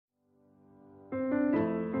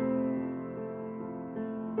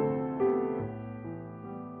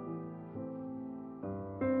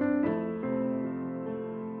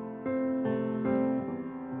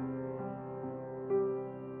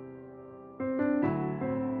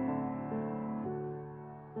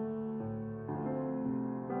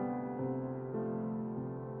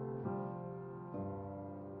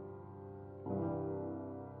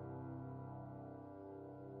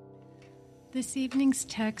This evening's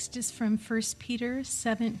text is from 1 Peter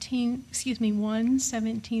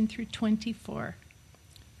 1:17 through 24.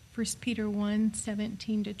 1 Peter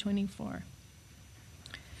 1:17 to 24.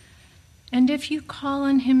 And if you call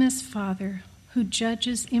on him as Father, who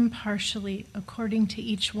judges impartially according to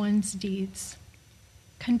each one's deeds,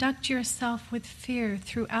 conduct yourself with fear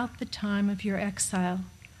throughout the time of your exile,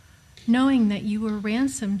 knowing that you were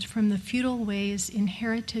ransomed from the futile ways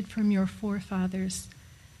inherited from your forefathers,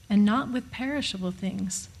 and not with perishable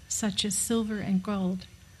things, such as silver and gold,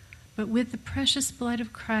 but with the precious blood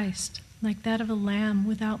of Christ, like that of a lamb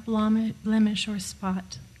without blemish or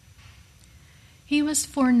spot. He was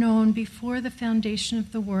foreknown before the foundation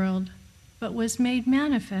of the world, but was made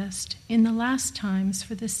manifest in the last times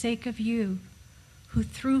for the sake of you, who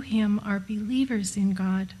through him are believers in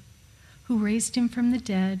God, who raised him from the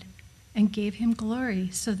dead and gave him glory,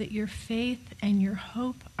 so that your faith and your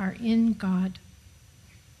hope are in God.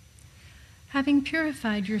 Having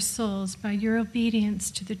purified your souls by your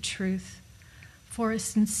obedience to the truth, for a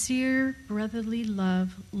sincere brotherly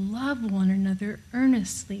love, love one another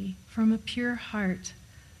earnestly from a pure heart,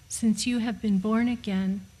 since you have been born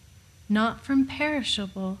again, not from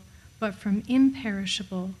perishable, but from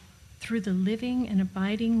imperishable, through the living and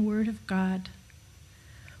abiding Word of God.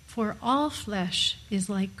 For all flesh is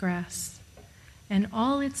like grass, and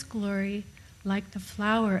all its glory like the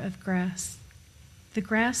flower of grass. The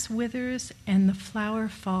grass withers and the flower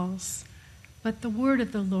falls, but the word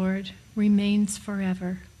of the Lord remains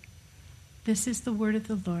forever. This is the word of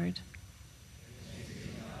the Lord.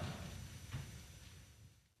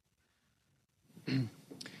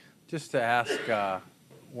 Just to ask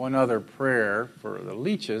one other prayer for the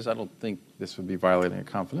Leaches. I don't think this would be violating a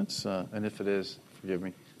confidence, and if it is, forgive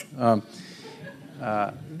me.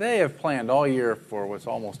 They have planned all year for what's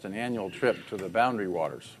almost an annual trip to the Boundary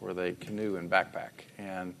Waters, where they canoe and backpack.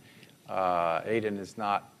 And Aiden is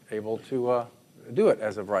not able to do it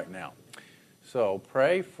as of right now. So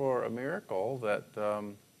pray for a miracle that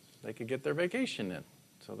they could get their vacation in.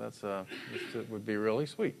 So it would be really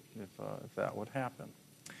sweet if that would happen.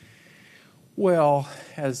 Well,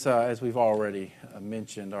 as we've already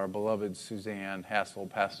mentioned, our beloved Suzanne Hassel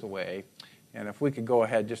passed away. And if we could go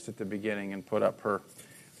ahead just at the beginning and put up her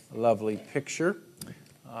lovely picture.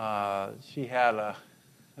 She had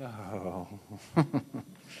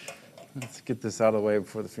let's get this out of the way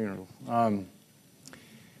before the funeral.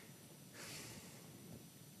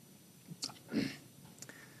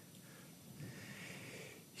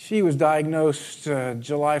 She was diagnosed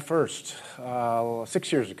July 1st,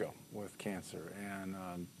 6 years ago, with cancer,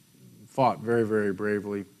 and fought very, very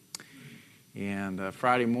bravely. And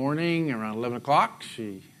Friday morning, around 11 o'clock,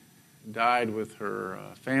 she died with her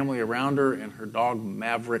family around her and her dog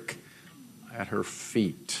Maverick at her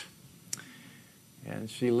feet. And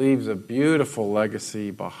she leaves a beautiful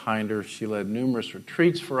legacy behind her. She led numerous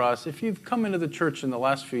retreats for us. If you've come into the church in the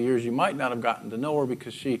last few years, you might not have gotten to know her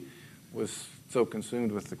because she was so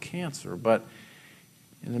consumed with the cancer. But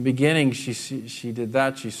in the beginning, she did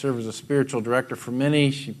that. She served as a spiritual director for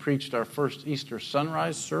many. She preached our first Easter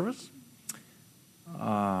sunrise service.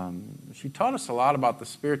 She taught us a lot about the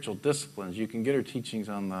spiritual disciplines. You can get her teachings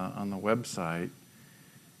on the website,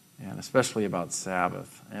 and especially about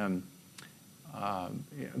Sabbath. And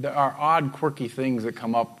there are odd, quirky things that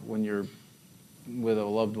come up when you're with a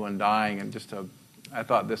loved one dying. And I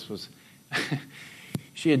thought this was,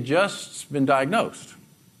 she had just been diagnosed.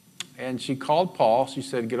 And she called Paul. She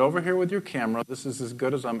said, "Get over here with your camera. This is as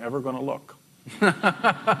good as I'm ever going to look."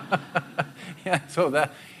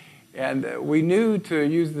 And we knew to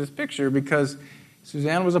use this picture because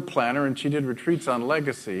Suzanne was a planner and she did retreats on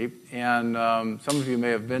legacy. And some of you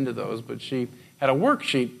may have been to those, but she had a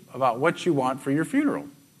worksheet about what you want for your funeral.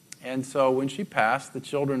 And so when she passed, the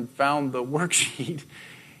children found the worksheet.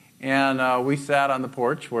 And we sat on the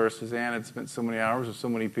porch where Suzanne had spent so many hours with so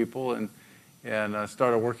many people and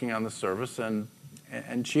started working on the service. And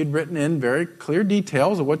she had written in very clear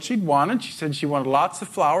details of what she'd wanted. She said she wanted lots of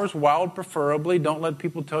flowers, wild preferably. Don't let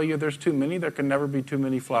people tell you there's too many. There can never be too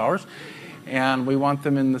many flowers. And we want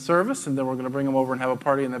them in the service, and then we're going to bring them over and have a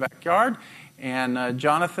party in the backyard. And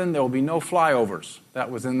Jonathan, there will be no flyovers. That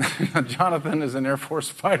was in there. Jonathan is an Air Force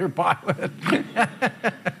fighter pilot.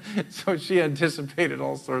 So she anticipated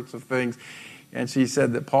all sorts of things. And she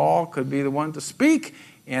said that Paul could be the one to speak,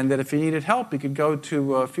 and that if he needed help, he could go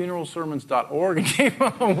to funeralsermons.org and gave him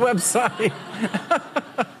a website.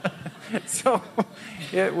 So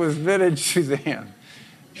it was vintage Suzanne.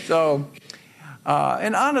 So,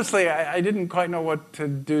 and honestly, I didn't quite know what to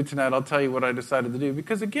do tonight. I'll tell you what I decided to do.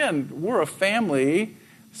 Because again, we're a family.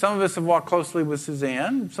 Some of us have walked closely with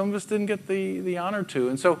Suzanne. Some of us didn't get the honor to.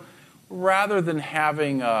 And so rather than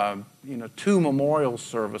having two memorial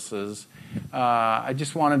services, I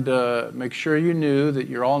just wanted to make sure you knew that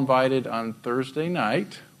you're all invited on Thursday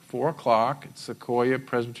night, 4 o'clock, at Sequoia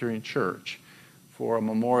Presbyterian Church for a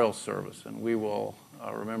memorial service, and we will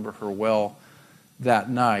remember her well that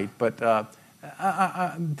night. But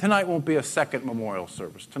tonight won't be a second memorial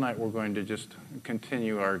service. Tonight we're going to just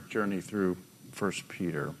continue our journey through 1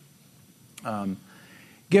 Peter.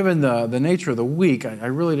 Given the nature of the week, I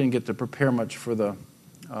really didn't get to prepare much for the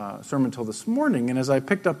sermon until this morning. And as I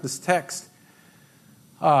picked up this text,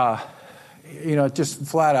 it just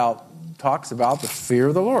flat out talks about the fear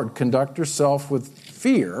of the Lord. Conduct yourself with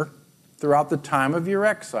fear throughout the time of your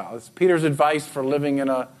exile. It's Peter's advice for living in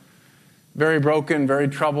a very broken, very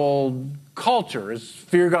troubled culture, is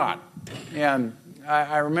fear God. And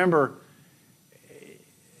I remember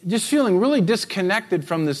just feeling really disconnected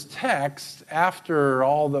from this text after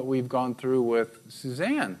all that we've gone through with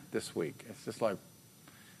Suzanne this week. It's just like,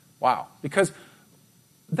 wow. Because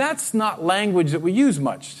that's not language that we use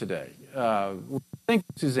much today. When we think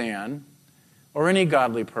of Suzanne or any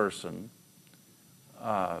godly person,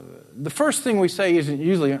 the first thing we say isn't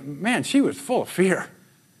usually, man, she was full of fear.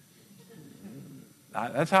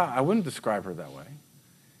 That's how I wouldn't describe her that way.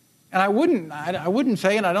 And I wouldn't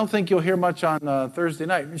say, and I don't think you'll hear much on Thursday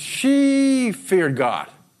night, she feared God.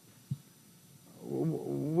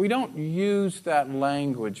 We don't use that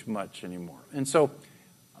language much anymore. And so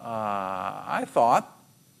I thought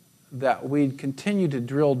that we'd continue to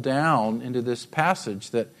drill down into this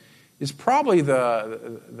passage that is probably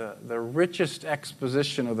the richest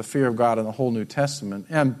exposition of the fear of God in the whole New Testament.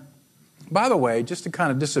 And by the way, just to kind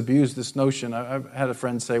of disabuse this notion, I've had a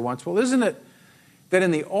friend say once, well, isn't it that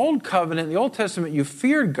in the Old Covenant, in the Old Testament, you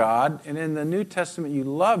feared God, and in the New Testament, you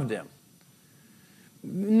loved Him?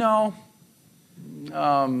 No,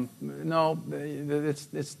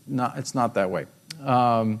 it's not that way.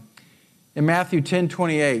 In Matthew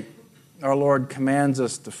 10:28, our Lord commands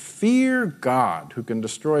us to fear God, who can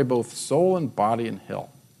destroy both soul and body in hell.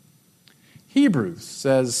 Hebrews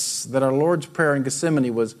says that our Lord's prayer in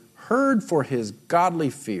Gethsemane was heard for His godly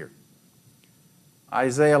fear.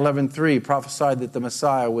 Isaiah 11:3 prophesied that the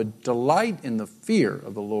Messiah would delight in the fear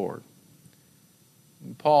of the Lord.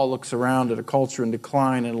 And Paul looks around at a culture in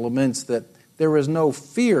decline and laments that there is no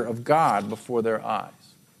fear of God before their eyes.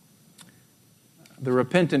 The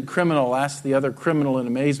repentant criminal asked the other criminal in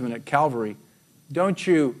amazement at Calvary, "Don't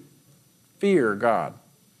you fear God?"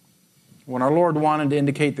 When our Lord wanted to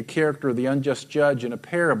indicate the character of the unjust judge in a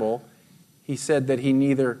parable, He said that He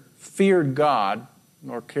neither feared God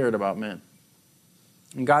nor cared about men.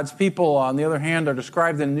 And God's people, on the other hand, are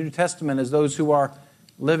described in the New Testament as those who are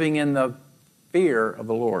living in the fear of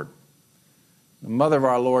the Lord. The mother of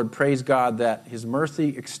our Lord praised God that His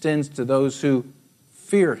mercy extends to those who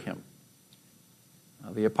fear Him.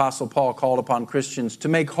 The Apostle Paul called upon Christians to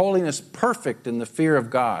make holiness perfect in the fear of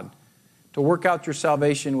God, to work out your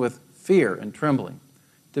salvation with fear and trembling,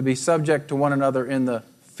 to be subject to one another in the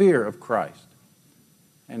fear of Christ.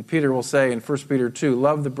 And Peter will say in 1 Peter 2,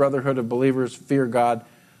 love the brotherhood of believers, fear God,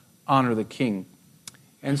 honor the king.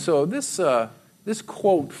 And so this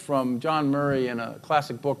quote from John Murray in a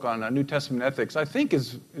classic book on New Testament ethics, I think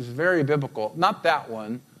is very biblical. Not that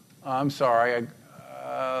one. I'm sorry.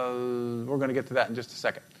 We're going to get to that in just a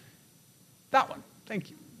second. That one. Thank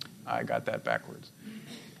you. I got that backwards.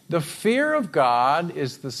 The fear of God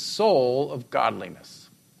is the soul of godliness.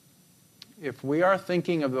 If we are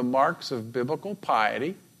thinking of the marks of biblical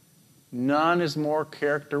piety, none is more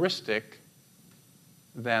characteristic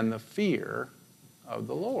than the fear of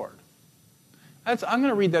the Lord. I'm going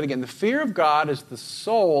to read that again. The fear of God is the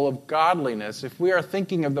soul of godliness. If we are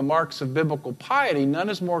thinking of the marks of biblical piety, none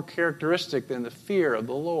is more characteristic than the fear of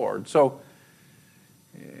the Lord. So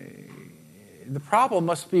the problem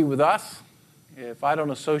must be with us. If I don't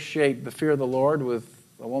associate the fear of the Lord with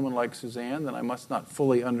a woman like Suzanne, then I must not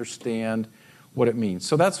fully understand what it means.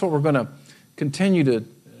 So that's what we're going to continue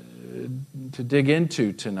to dig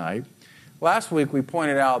into tonight. Last week we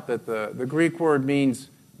pointed out that the Greek word means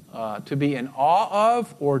to be in awe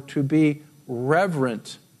of or to be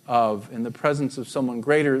reverent of in the presence of someone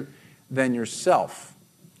greater than yourself.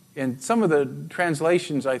 And some of the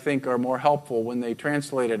translations, I think, are more helpful when they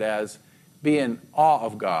translate it as be in awe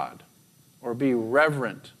of God or be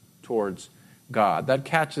reverent towards God. That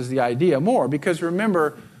catches the idea more because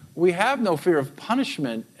remember, we have no fear of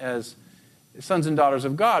punishment as sons and daughters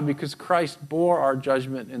of God because Christ bore our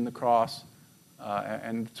judgment in the cross,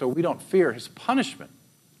 and so we don't fear His punishment.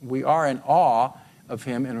 We are in awe of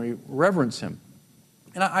Him and we reverence Him.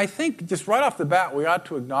 And I think just right off the bat we ought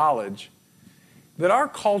to acknowledge that our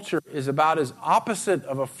culture is about as opposite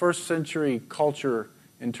of a first century culture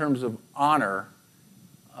in terms of honor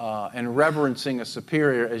and reverencing a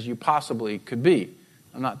superior as you possibly could be.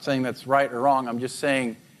 I'm not saying that's right or wrong. I'm just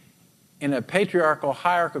saying in a patriarchal,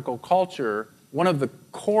 hierarchical culture, one of the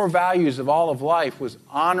core values of all of life was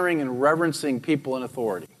honoring and reverencing people in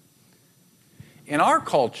authority. In our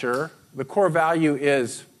culture, the core value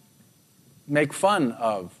is make fun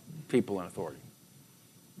of people in authority.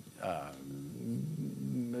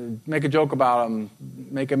 Make a joke about them,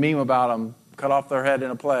 make a meme about them, cut off their head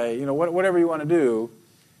in a play, whatever you want to do,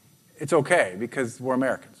 it's okay because we're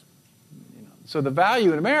Americans. So the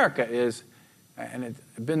value in America is, and it's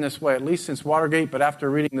been this way at least since Watergate, but after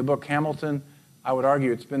reading the book Hamilton, I would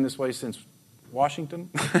argue it's been this way since Washington,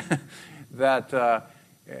 that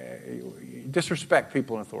disrespect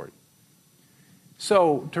people in authority.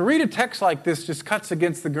 So to read a text like this just cuts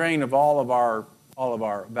against the grain of all of our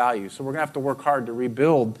values. So we're going to have to work hard to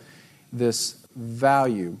rebuild this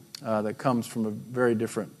value that comes from a very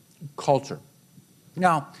different culture.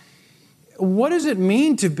 Now, what does it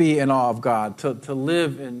mean to be in awe of God, to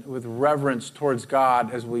live with reverence towards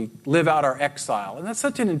God as we live out our exile? And that's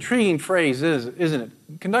such an intriguing phrase, isn't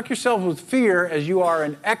it? Conduct yourselves with fear as you are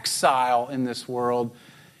in exile in this world,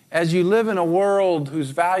 as you live in a world whose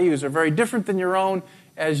values are very different than your own,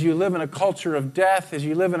 as you live in a culture of death, as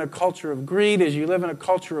you live in a culture of greed, as you live in a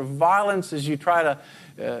culture of violence, as you try to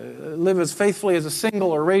live as faithfully as a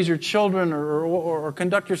single or raise your children or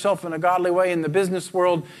conduct yourself in a godly way in the business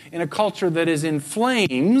world, in a culture that is in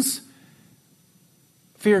flames,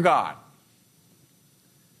 fear God.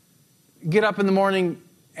 Get up in the morning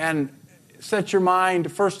and set your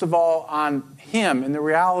mind, first of all, on Him and the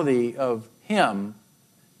reality of Him,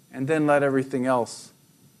 and then let everything else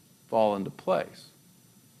fall into place.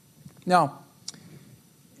 Now,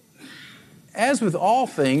 as with all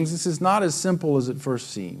things, this is not as simple as it first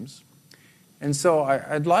seems. And so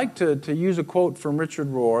I'd like to use a quote from Richard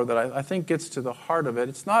Rohr that I think gets to the heart of it.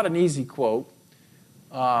 It's not an easy quote,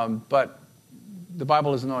 but the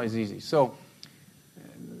Bible isn't always easy. So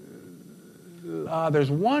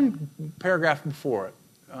there's one paragraph before it.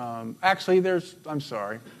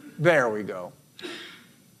 There we go.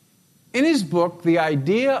 In his book, The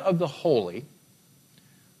Idea of the Holy,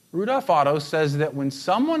 Rudolf Otto says that when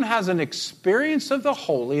someone has an experience of the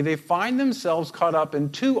holy, they find themselves caught up in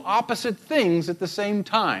two opposite things at the same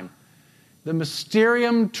time. The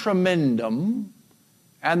mysterium tremendum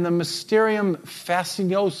and the mysterium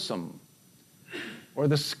fascinosum, or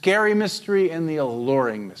the scary mystery and the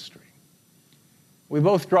alluring mystery. We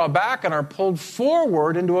both draw back and are pulled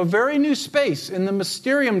forward into a very new space. In the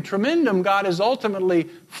mysterium tremendum, God is ultimately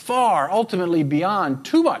far, ultimately beyond,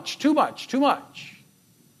 too much.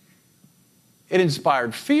 It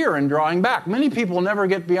inspired fear in drawing back. Many people never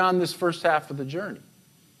get beyond this first half of the journey.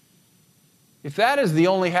 If that is the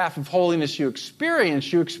only half of holiness you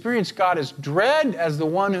experience God as dread, as the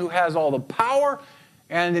one who has all the power,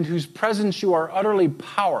 and in whose presence you are utterly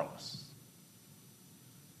powerless.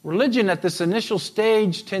 Religion at this initial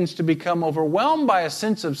stage tends to become overwhelmed by a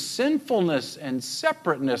sense of sinfulness and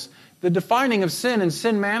separateness. The defining of sin and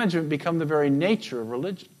sin management become the very nature of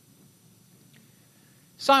religion.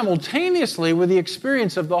 Simultaneously with the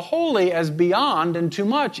experience of the holy as beyond and too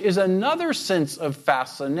much is another sense of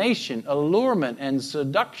fascination, allurement, and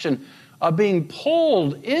seduction, of being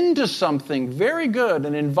pulled into something very good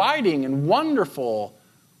and inviting and wonderful,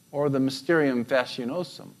 or the mysterium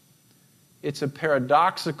fascinosum. It's a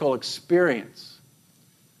paradoxical experience.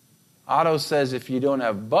 Otto says if you don't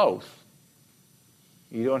have both,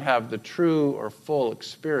 you don't have the true or full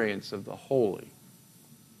experience of the holy.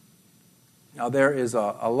 Now, there is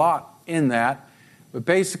a lot in that, but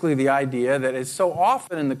basically the idea that is so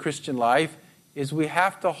often in the Christian life is we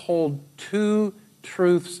have to hold two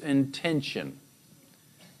truths in tension,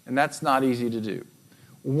 and that's not easy to do.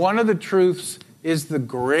 One of the truths is the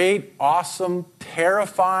great, awesome,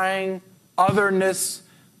 terrifying otherness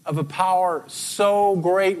of a power so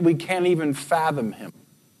great we can't even fathom Him.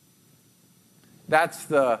 That's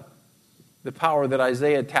the power that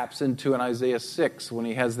Isaiah taps into in Isaiah 6 when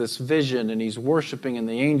he has this vision and he's worshiping and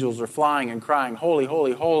the angels are flying and crying, holy,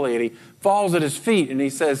 holy, holy, and he falls at His feet and he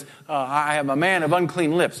says, I am a man of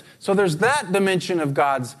unclean lips. So there's that dimension of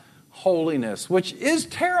God's holiness, which is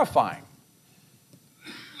terrifying.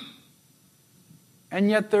 And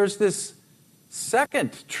yet there's this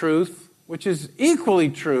second truth, which is equally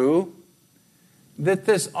true, that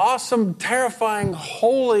this awesome, terrifying,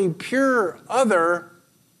 holy, pure other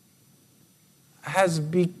has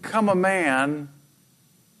become a man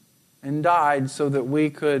and died so that we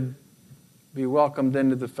could be welcomed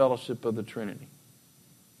into the fellowship of the Trinity.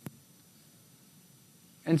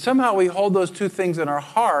 And somehow we hold those two things in our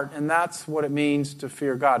heart, and that's what it means to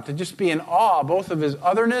fear God. To just be in awe both of his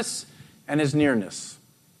otherness and his nearness.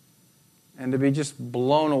 And to be just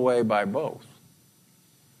blown away by both.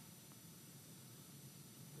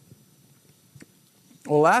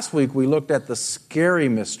 Well, last week we looked at the scary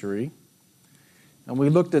mystery. And we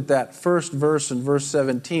looked at that first verse in verse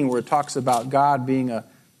 17 where it talks about God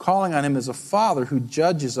calling on him as a father who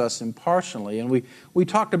judges us impartially. And we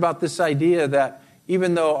talked about this idea that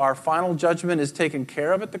even though our final judgment is taken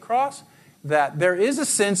care of at the cross, that there is a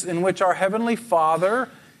sense in which our Heavenly Father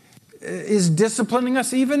is disciplining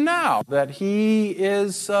us even now, that he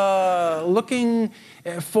is looking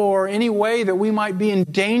for any way that we might be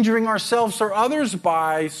endangering ourselves or others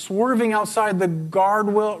by swerving outside the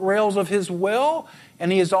guardrails of his will,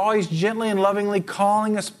 and he is always gently and lovingly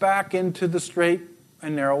calling us back into the straight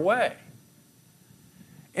and narrow way.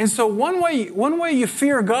 And so one way you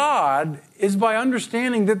fear God is by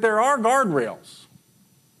understanding that there are guardrails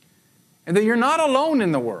and that you're not alone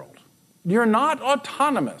in the world. You're not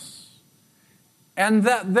autonomous. And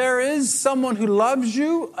that there is someone who loves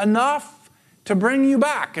you enough to bring you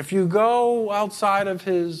back if you go outside of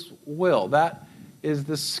his will. That is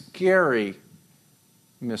the scary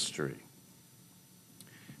mystery.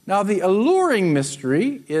 Now, the alluring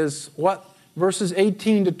mystery is what verses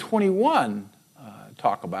 18 to 21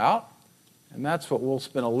 talk about. And that's what we'll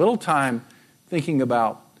spend a little time thinking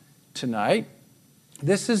about tonight.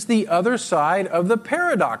 This is the other side of the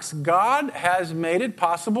paradox. God has made it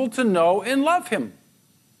possible to know and love him,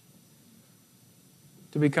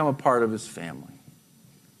 to become a part of his family.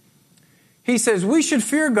 He says, we should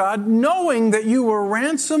fear God knowing that you were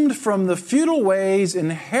ransomed from the futile ways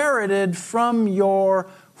inherited from your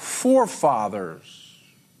forefathers.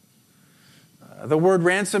 The word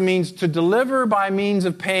ransom means to deliver by means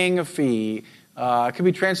of paying a fee. It can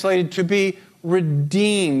be translated to be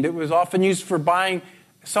redeemed. It was often used for buying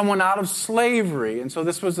someone out of slavery. And so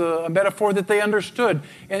this was a metaphor that they understood.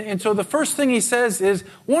 And so the first thing he says is,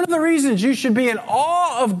 one of the reasons you should be in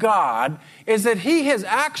awe of God is that he has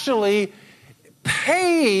actually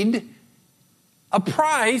paid a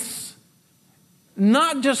price,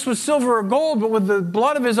 not just with silver or gold, but with the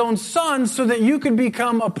blood of his own son, so that you could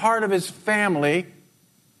become a part of his family.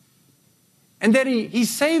 And that he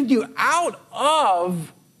saved you out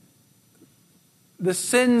of the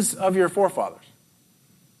sins of your forefathers.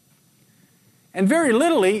 And very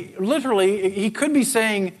literally, he could be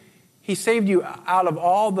saying he saved you out of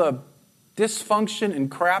all the dysfunction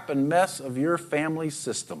and crap and mess of your family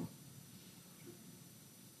system.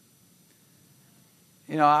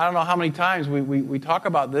 You know, I don't know how many times we talk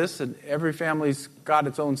about this, and every family's got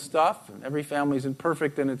its own stuff, and every family's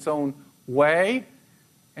imperfect in its own way.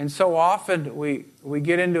 And so often we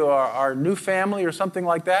get into our new family or something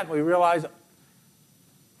like that, and we realize,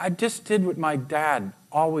 I just did what my dad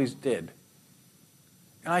always did.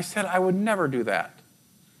 And I said I would never do that.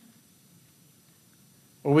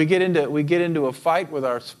 Or we get into a fight with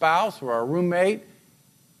our spouse or our roommate,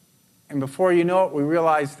 and before you know it, we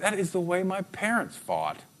realize that is the way my parents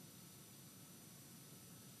fought.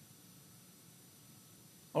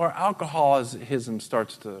 Or alcoholism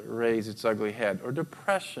starts to raise its ugly head, or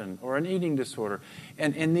depression, or an eating disorder.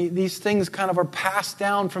 And these things kind of are passed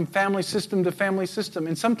down from family system to family system.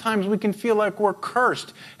 And sometimes we can feel like we're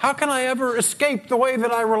cursed. How can I ever escape the way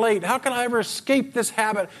that I relate? How can I ever escape this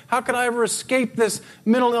habit? How can I ever escape this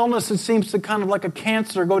mental illness that seems to kind of like a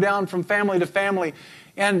cancer go down from family to family?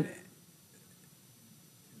 And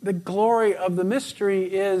the glory of the mystery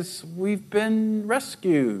is we've been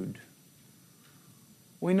rescued.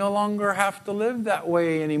 We no longer have to live that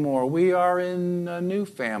way anymore. We are in a new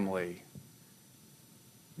family.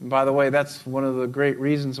 And by the way, that's one of the great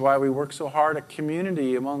reasons why we work so hard at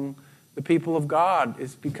community among the people of God,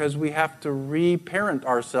 is because we have to re-parent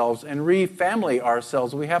ourselves and re-family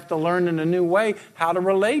ourselves. We have to learn in a new way how to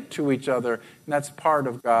relate to each other. And that's part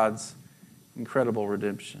of God's incredible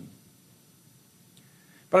redemption.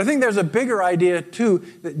 But I think there's a bigger idea, too,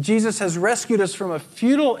 that Jesus has rescued us from a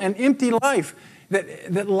futile and empty life.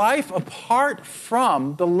 That life apart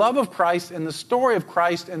from the love of Christ and the story of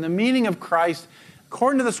Christ and the meaning of Christ,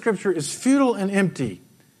 according to the Scripture, is futile and empty.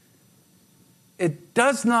 It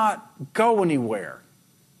does not go anywhere.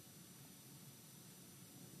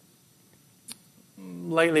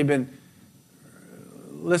 Lately been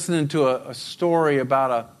listening to a story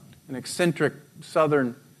about an eccentric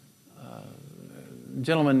southern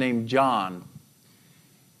gentleman named John.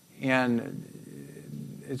 And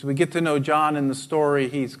as we get to know John in the story,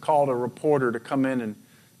 he's called a reporter to come in and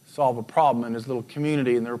solve a problem in his little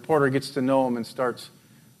community. And the reporter gets to know him and starts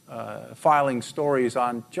filing stories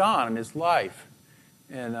on John and his life.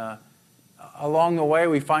 And along the way,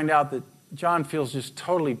 we find out that John feels just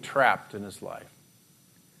totally trapped in his life.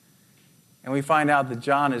 And we find out that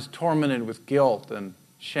John is tormented with guilt and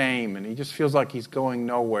shame, and he just feels like he's going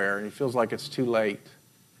nowhere, and he feels like it's too late.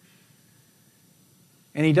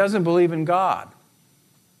 And he doesn't believe in God.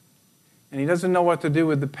 And he doesn't know what to do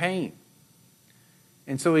with the pain.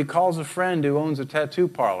 And so he calls a friend who owns a tattoo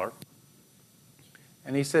parlor,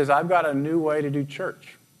 and he says, I've got a new way to do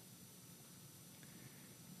church.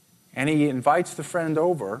 And he invites the friend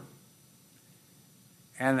over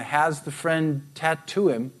and has the friend tattoo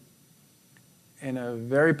him in a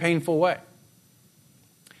very painful way.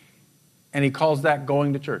 And he calls that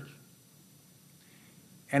going to church.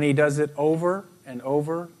 And he does it over and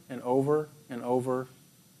over and over and over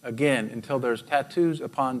again until there's tattoos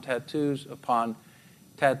upon tattoos upon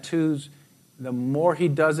tattoos. The more he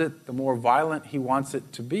does it, the more violent he wants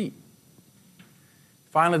it to be.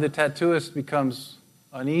 Finally, the tattooist becomes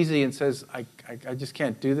uneasy and says, I just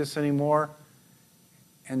can't do this anymore.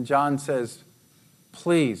 And John says,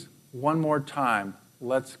 please, one more time,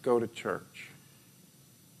 let's go to church.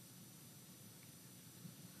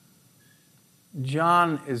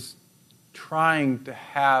 John is trying to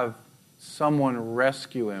have someone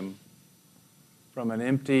rescue him from an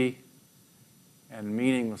empty and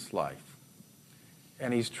meaningless life.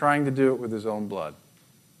 And he's trying to do it with his own blood.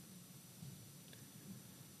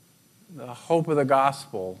 The hope of the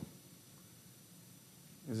gospel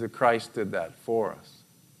is that Christ did that for us.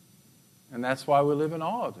 And that's why we live in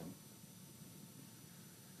awe of him.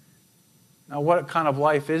 Now, what kind of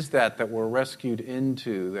life is that we're rescued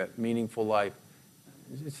into, that meaningful life?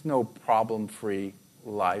 It's no problem-free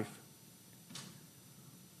life.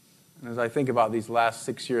 And as I think about these last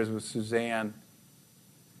 6 years with Suzanne,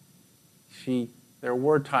 there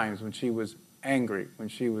were times when she was angry, when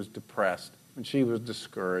she was depressed, when she was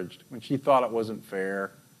discouraged, when she thought it wasn't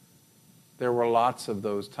fair. There were lots of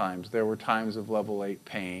those times. There were times of level 8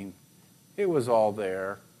 pain. It was all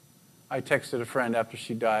there. I texted a friend after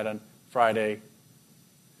she died on Friday,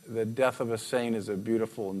 the death of a saint is a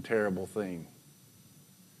beautiful and terrible thing.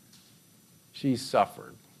 She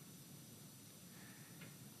suffered.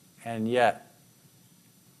 And yet,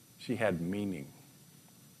 she had meaning.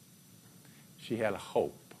 She had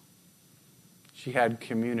hope. She had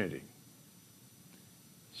community.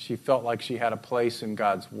 She felt like she had a place in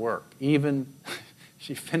God's work. Even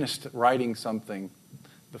she finished writing something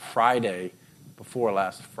the Friday before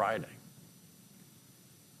last Friday.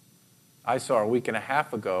 I saw her a week and a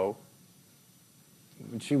half ago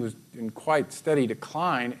when she was in quite steady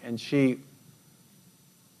decline, and she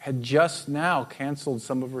had just now canceled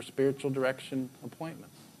some of her spiritual direction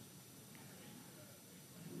appointments.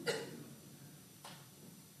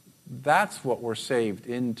 That's what we're saved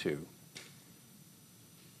into.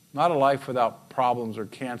 Not a life without problems or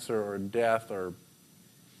cancer or death or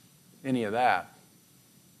any of that,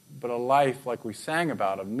 but a life like we sang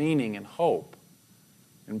about, of meaning and hope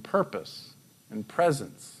and purpose and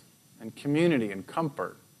presence and community and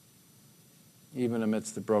comfort, even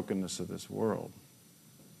amidst the brokenness of this world.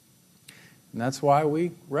 And that's why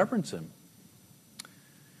we reverence him.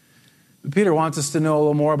 But Peter wants us to know a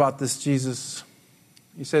little more about this Jesus.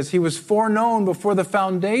 He says, he was foreknown before the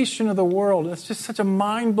foundation of the world. It's just such a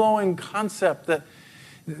mind-blowing concept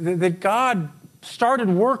that God started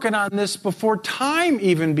working on this before time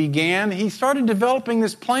even began. He started developing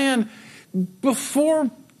this plan before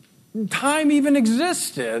time even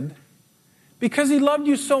existed, because he loved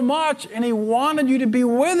you so much and he wanted you to be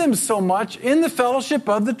with him so much in the fellowship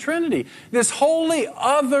of the Trinity. This wholly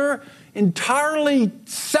other, entirely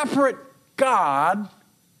separate God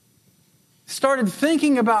started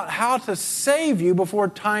thinking about how to save you before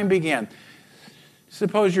time began.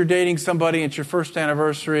 Suppose you're dating somebody, it's your first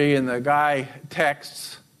anniversary, and the guy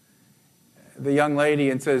texts the young lady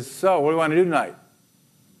and says, so, what do you want to do tonight?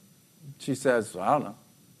 She says, I don't know.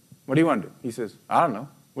 What do you want to do? He says, I don't know.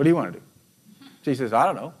 What do you want to do? She says, I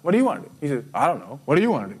don't know. What do you want to do? He says, I don't know. What do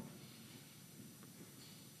you want to do?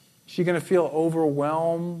 Is she going to feel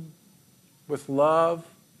overwhelmed with love?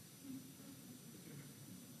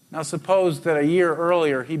 Now suppose that a year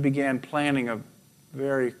earlier he began planning a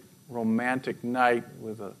very romantic night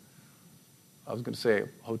with I was going to say a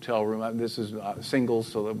hotel room. This is singles,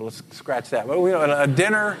 so let's scratch that. But a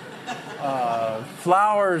dinner,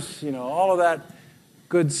 flowers, all of that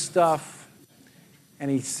good stuff. And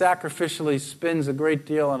he sacrificially spends a great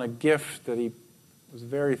deal on a gift that he was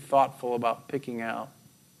very thoughtful about picking out.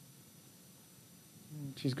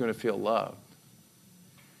 She's going to feel loved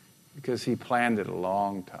because he planned it a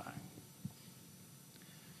long time.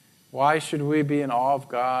 Why should we be in awe of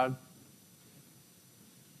God?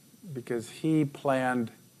 because he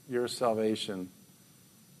planned your salvation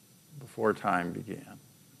before time began.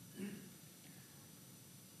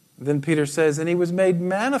 Then Peter says, and he was made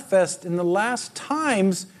manifest in the last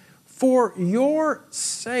times for your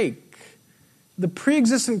sake. The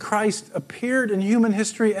pre-existent Christ appeared in human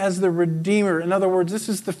history as the Redeemer. In other words, this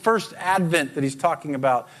is the first advent that he's talking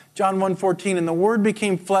about. John 1:14, and the Word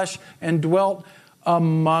became flesh and dwelt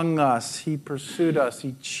among us. He pursued us.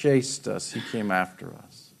 He chased us. He came after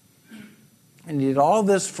us. And he did all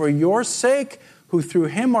this for your sake, who through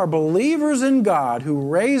him are believers in God, who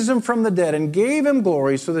raised him from the dead and gave him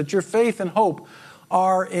glory, so that your faith and hope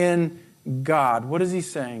are in God. What is he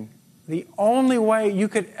saying? The only way you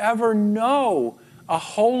could ever know a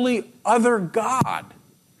holy other God,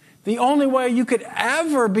 the only way you could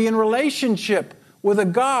ever be in relationship with a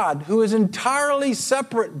God who is entirely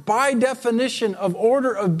separate by definition of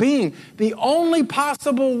order of being, the only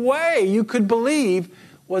possible way you could believe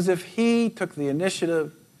was if he took the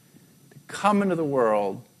initiative to come into the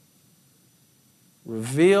world,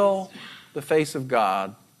 reveal the face of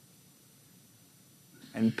God,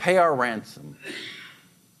 and pay our ransom,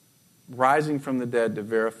 rising from the dead to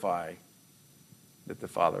verify that the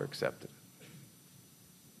Father accepted it.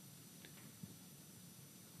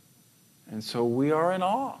 And so we are in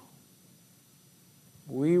awe.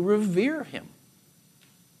 We revere him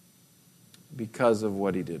because of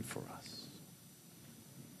what he did for us.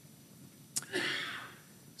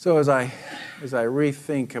 So as I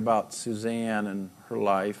rethink about Suzanne and her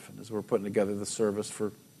life, and as we're putting together the service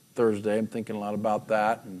for Thursday, I'm thinking a lot about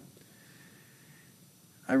that. And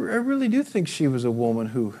I really do think she was a woman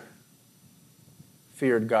who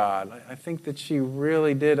feared God. I think that she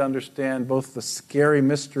really did understand both the scary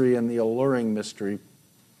mystery and the alluring mystery.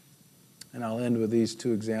 And I'll end with these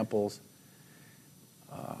two examples.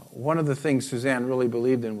 One of the things Suzanne really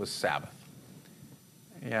believed in was Sabbath.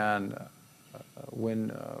 And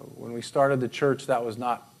when we started the church, that was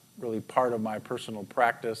not really part of my personal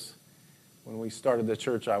practice. When we started the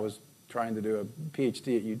church, I was trying to do a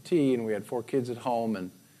PhD at UT, and we had 4 kids at home, and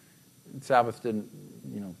Sabbath didn't,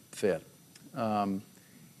 fit.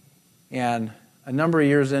 And a number of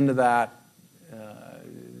years into that,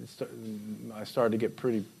 I started to get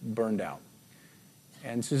pretty burned out.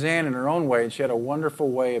 And Suzanne, in her own way, and she had a wonderful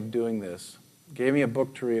way of doing this, gave me a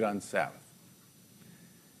book to read on Sabbath.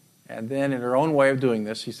 And then in her own way of doing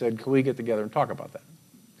this, she said, can we get together and talk about that?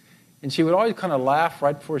 And she would always kind of laugh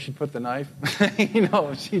right before she'd put the knife.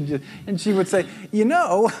 She would say,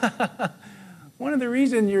 one of the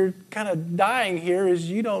reasons you're kind of dying here is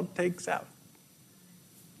you don't take Sabbath.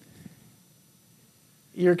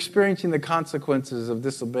 You're experiencing the consequences of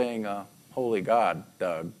disobeying a holy God,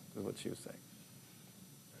 Doug, is what she was saying.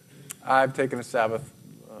 I've taken a Sabbath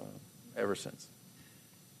ever since.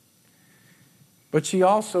 But she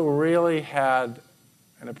also really had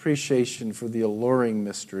an appreciation for the alluring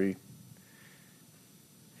mystery.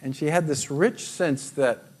 And she had this rich sense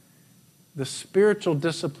that the spiritual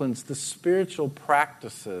disciplines, the spiritual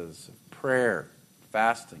practices of prayer,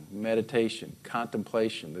 fasting, meditation,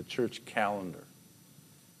 contemplation, the church calendar,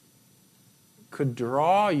 could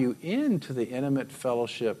draw you into the intimate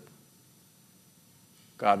fellowship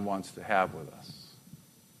God wants to have with us.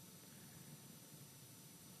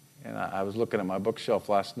 And I was looking at my bookshelf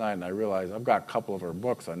last night, and I realized I've got a couple of her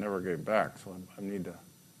books I never gave back, so I need to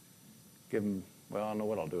give them. Well, I don't know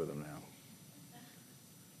what I'll do with them now.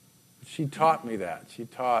 She taught me that. She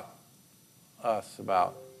taught us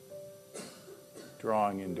about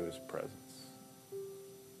drawing into his presence.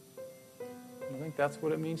 I think that's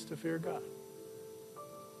what it means to fear God.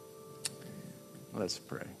 Let's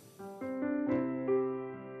pray.